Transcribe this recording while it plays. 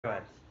Go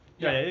ahead.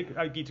 Yeah,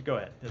 Geeta, go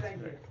ahead.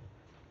 Thank you.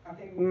 I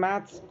think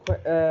Matt's,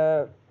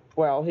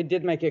 well, he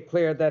did make it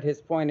clear that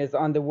his point is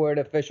on the word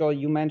official.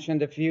 You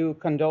mentioned a few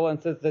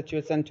condolences that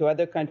you sent to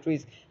other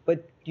countries,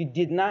 but you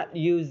did not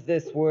use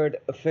this word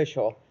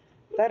official.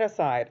 That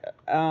aside,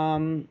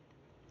 I'm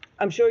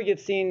sure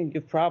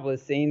you've probably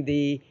seen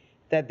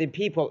that the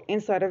people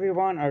inside of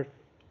Iran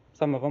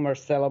some of them are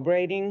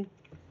celebrating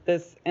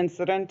this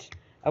incident.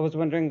 I was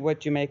wondering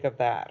what you make of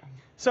that.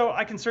 So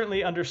I can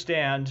certainly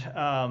understand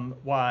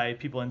why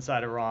people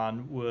inside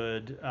Iran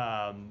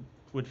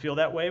would feel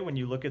that way when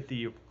you look at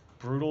the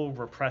brutal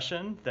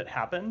repression that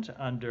happened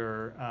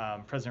under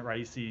President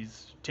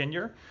Raisi's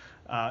tenure.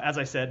 As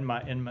I said in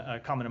my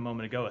comment a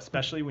moment ago,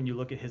 especially when you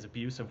look at his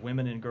abuse of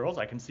women and girls,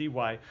 I can see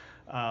why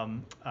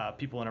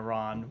people in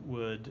Iran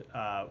would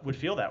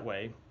feel that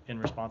way in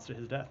response to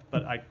his death.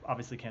 But I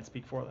obviously can't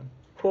speak for them.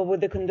 Well,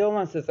 with the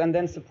condolences and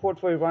then support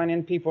for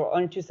Iranian people,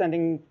 aren't you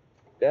sending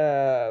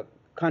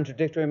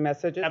contradictory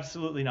messages?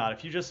 Absolutely not.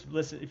 If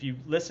you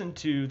listen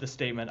to the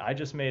statement I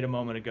just made a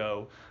moment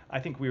ago, I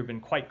think we've been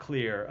quite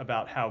clear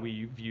about how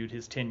we viewed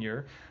his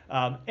tenure.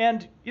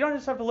 And you don't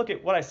just have to look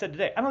at what I said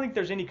today. I don't think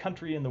there's any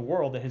country in the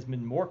world that has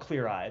been more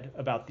clear-eyed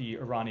about the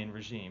Iranian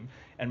regime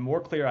and more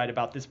clear-eyed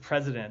about this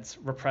president's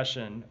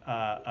repression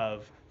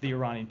of the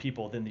Iranian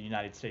people than the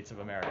United States of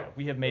America.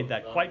 We have made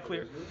that quite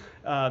clear.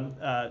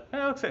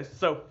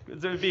 So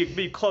it would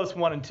be close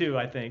 1 and 2,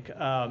 I think.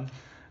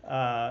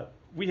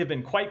 We have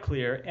been quite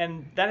clear,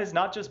 and that has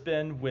not just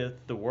been with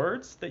the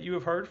words that you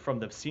have heard from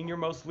the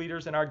senior-most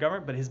leaders in our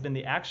government, but has been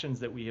the actions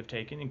that we have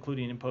taken,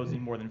 including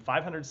imposing more than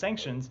 500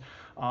 sanctions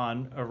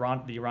on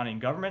the Iranian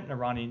government and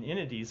Iranian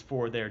entities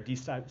for their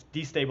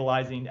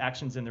destabilizing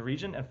actions in the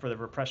region and for the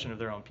repression of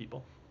their own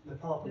people. The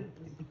follow-up.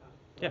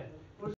 Yeah.